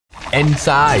เอนไซ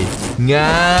ม์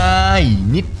ง่าย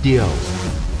นิดเดียว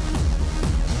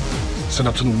ส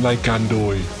นับสนุนรายการโด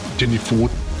ยเจนี่ฟู้ด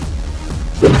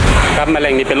ครับมะเร็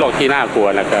งนี่เป็นโรคที่น่ากลัว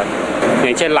นะครับอย่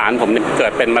างเช่นหลานผมเกิ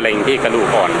ดเป็นมะเร็งที่กระดูก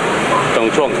อ่อนตรง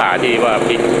ช่วงขาที่ว่าพ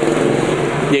ลิก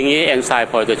อย่างนี้เอนไซม์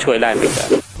พอจะช่วยได้ไหมครับ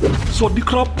สวัสดี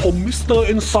ครับผมมิสเตอร์เ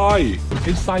อนไซ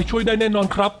ม์ช่วยได้แน่นอน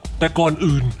ครับแต่ก่อน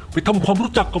อื่นไปทำความ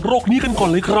รู้จักกับโรคนี้กันก่อน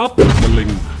เลยครับมะเร็ง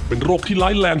เป็นโรคที่ร้า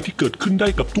ยแรงที่เกิดขึ้นได้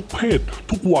กับทุกเพศ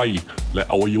ทุกวัยและ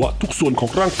อวัยวะทุกส่วนของ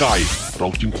ร่างกายเรา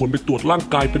จึงควรไปตรวจร่าง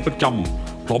กายเป็นประจ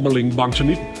ำเพราะมะเร็งบางช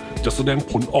นิดจะแสดง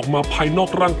ผลออกมาภายนอก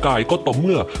ร่างกายก็ต่อเ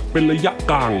มื่อเป็นระยะ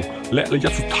กลางและระยะ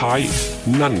สุดท้าย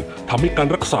นั่นทำให้การ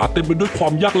รักษาเต็มไปด้วยควา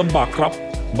มยากลำบากครับ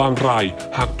บางราย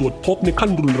หากตรวจพบในขั้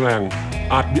นรุนแรง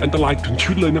อาจมีอันตรายถึงชี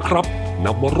วิตเลยนะครับ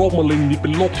นับว่าโรคมะเร็งนี้เป็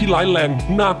นโรคที่ร้ายแรง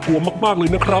น่ากลัวมากๆเล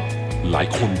ยนะครับหลาย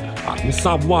คนอาจไม่ท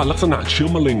ราบว่าลักษณะเชื้อ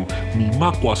มะเร็งมีม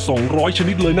ากกว่า200ช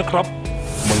นิดเลยนะครับ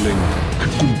มะเร็งคื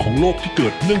อกลุ่มของโรคที่เกิ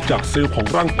ดเนื่องจากเซลล์ของ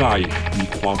ร่างกายมี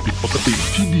ความผิดปกติ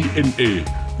ที่ DNA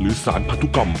หรือสารพันธุ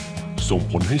กรรมส่ง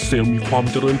ผลให้เซลล์มีความ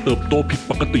เจริญเติบโตผิด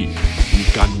ปกติมี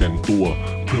การแบ่งตัว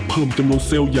เพื่อเพิ่มจำนวนเ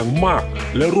ซลล์อย่างมาก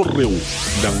และรวดเร็ว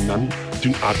ดังนั้นจึ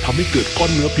งอาจทำให้เกิดก้อ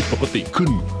นเนื้อผิดปกติขึ้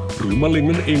นหรือมะเร็ง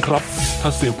นั่นเองครับถ้า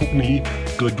เซลล์พวกนี้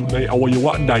เกิดอยู่ในอวัยว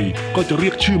ะใดก็จะเรี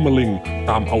ยกชื่อมะเร็ง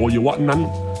ตามอวัยวะนั้น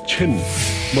เช่น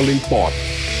มะเร็งปอด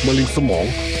มะเร็งสมอง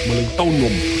มะเร็งเต้าน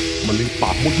มมะเร็งป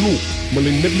ากมดลูกมะเ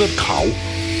ร็งเม็ดเลือดขาว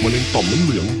มะเร็งต่อมน้ำเห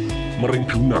ลืองมะเร็ง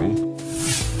ผิวหนัง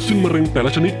ซึ่งมะเร็งแต่ล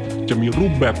ะชนิดจะมีรู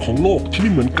ปแบบของโรคที่ไ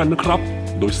ม่เหมือนกันนะครับ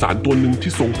โดยสารตัวหนึ่ง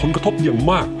ที่ส่งผลกระทบอย่าง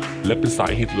มากและเป็นสา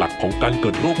เหตุหลักของการเกิ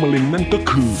ดโรคมะเร็งนั่นก็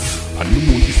คืออนุ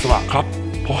มูลอิสระครับ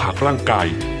เพราะหากร่างกาย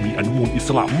มีอนุมูลอิส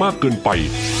ระมากเกินไป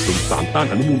จนสารต้าน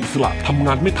อนุมูลอิสระทำง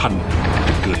านไม่ทันจ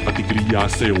ะเกิดปฏิกิริยา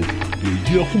เซลล์หรือเ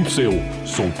ยื่อหุ้มเซลล์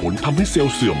ส่งผลทำให้เซล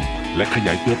ล์เสื่อมและขย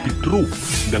ายตัวผิดรูป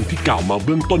ดังที่กล่าวมาเ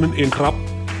บื้องต้นนั่นเองครับ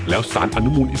แล้วสารอ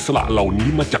นุมูลอิสระเหล่านี้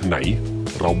มาจากไหน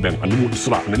เราแบ่งอนุมูลอิส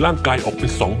ระในร่างกายออกเป็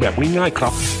น2แบบง่ายๆครั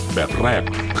บแบบแรก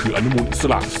คืออนุมูลอิส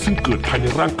ระซึ่งเกิดภายใน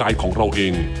ร่างกายของเราเอ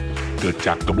งเกิดจ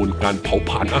ากกระบวนการเผาผ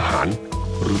ลาญอาหาร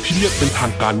หรือที่เรียกเป็นทา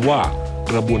งการว่า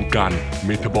กระบวนการเม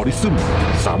ตาบอลิซึม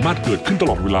สามารถเกิดขึ้นต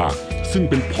ลอดเวลาซึ่ง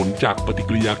เป็นผลจากปฏิ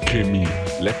กิริยาเคมี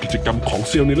และกิจกรรมของ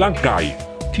เซลล์ในร่างกาย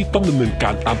ที่ต้องดำเนินกา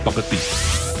รตามปกติ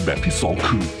แบบที่2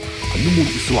คืออนุมูล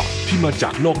อิสระที่มาจา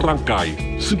กนอกร่างกาย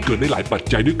ซึ่งเกิดได้หลายปัจ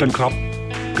จัยด้วยกันครับ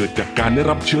เกิดจากการได้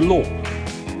รับเชื้อโรค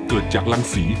เกิดจากรัง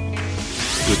สี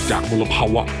เกิดจากมลภา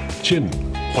วะเช่น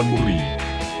ควันบุหรี่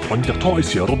ควันจากท่อไอ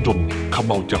เสียรถยนต์เข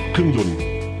ม่าจากเครื่องยนต์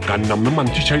การนำน้ำมัน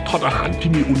ที่ใช้ทอดอาหาร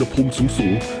ที่มีอุณหภูมิสู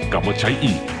งกลับมาใช้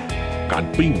อีกการ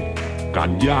ปิ้งกา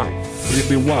รย่างเรียก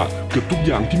ได้ว่าเกือบทุกอ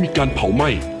ย่างที่มีการเผาไหม้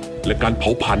และการเผา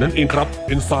ผลาญนั่นเองครับเ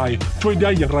อนไซม์ช่วยได้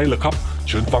อย่างไรเหรอครับเ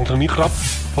ชิญฟังทางนี้ครับ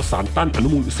เพราะสารต้านอนุ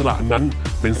มูลอิสระนั้น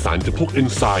เป็นสารจำพวกเอน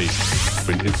ไซม์เ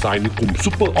ป็นเอนไซม์ในกลุ่มซู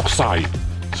เปอร์ออกไซด์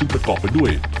ซึ่งประกอบไปด้ว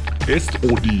ย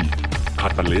SOD คา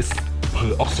ตาเลสเพอ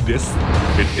ร์ออกซิเดส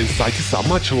เป็นเอนไซม์ที่สา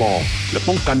มารถชะลอและ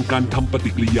ป้องกันการทำปฏิ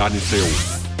กิริยาในเซลล์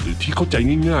หรือที่เข้าใจ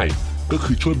ง่ายๆก็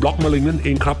คือช่วยบล็อกมะเร็งนั่นเอ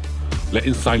งครับและเอ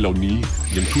นไซม์เหล่านี้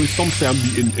ยังช่วยซ่อมแซม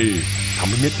DNA ทำ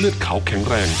ให้เม็ดเลือดขาวแข็ง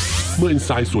แรงเมื่อเอนไซ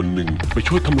ม์ส่วนหนึ่งไป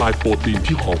ช่วยทำลายโปรตีน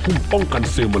ที่ห่อหุ้มป้องกัน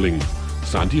เซลล์มะเร็ง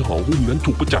สารที่ห่อหุ้มนั้น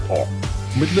ถูกกระจัดออก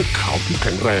เม็ดเลือดขาวที่แ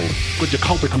ข็งแรงก็จะเ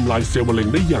ข้าไปทำลายเซลล์มะเร็ง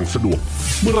ได้อย่างสะดวก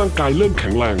เมื่อร่างกายเริ่มแข็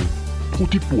งแรงผู้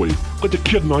ที่ป่วยก็จะเค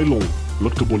รียดน้อยลงล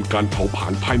ดกระบวนการเผาผลา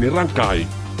ญภายในร่างกาย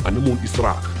อนุมูลอิสร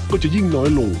ะก็จะยิ่งน้อย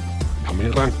ลงทำให้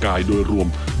ร่างกายโดยรวม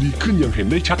ดีขึ้นอย่างเห็น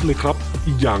ได้ชัดเลยครับ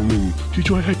อีกอย่างหนึ่งที่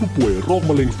ช่วยให้ผู้ป่วยโรค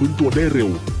มะเร็งฟื้นตัวได้เร็ว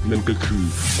นั่นก็คือ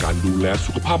การดูแล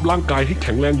สุขภาพร่างกายให้แ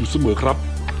ข็งแรงอยู่เสมอครับ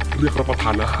เลือกรับประท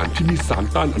านอาหารที่มีสาร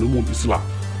ต้านอนุมูลอิสระ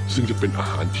ซึ่งจะเป็นอา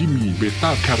หารที่มีเบต้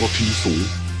าแคโรทีนสูง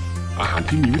อาหาร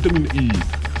ที่มีวิตามินอ e ี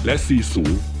และซีสู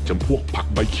งจำพวกผัก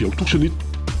ใบเขียวทุกชนิด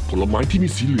ผลไม้ที่มี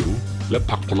สีเหลืองและ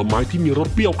ผักผลไม้ที่มีรส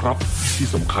เปรี้ยวครับที่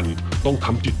สำคัญต้องท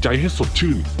ำจิตใจให้สด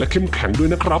ชื่นและเข้มแข็งด้วย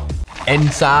นะครับเอน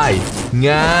ไซม์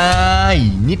ง่าย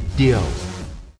นิดเดียว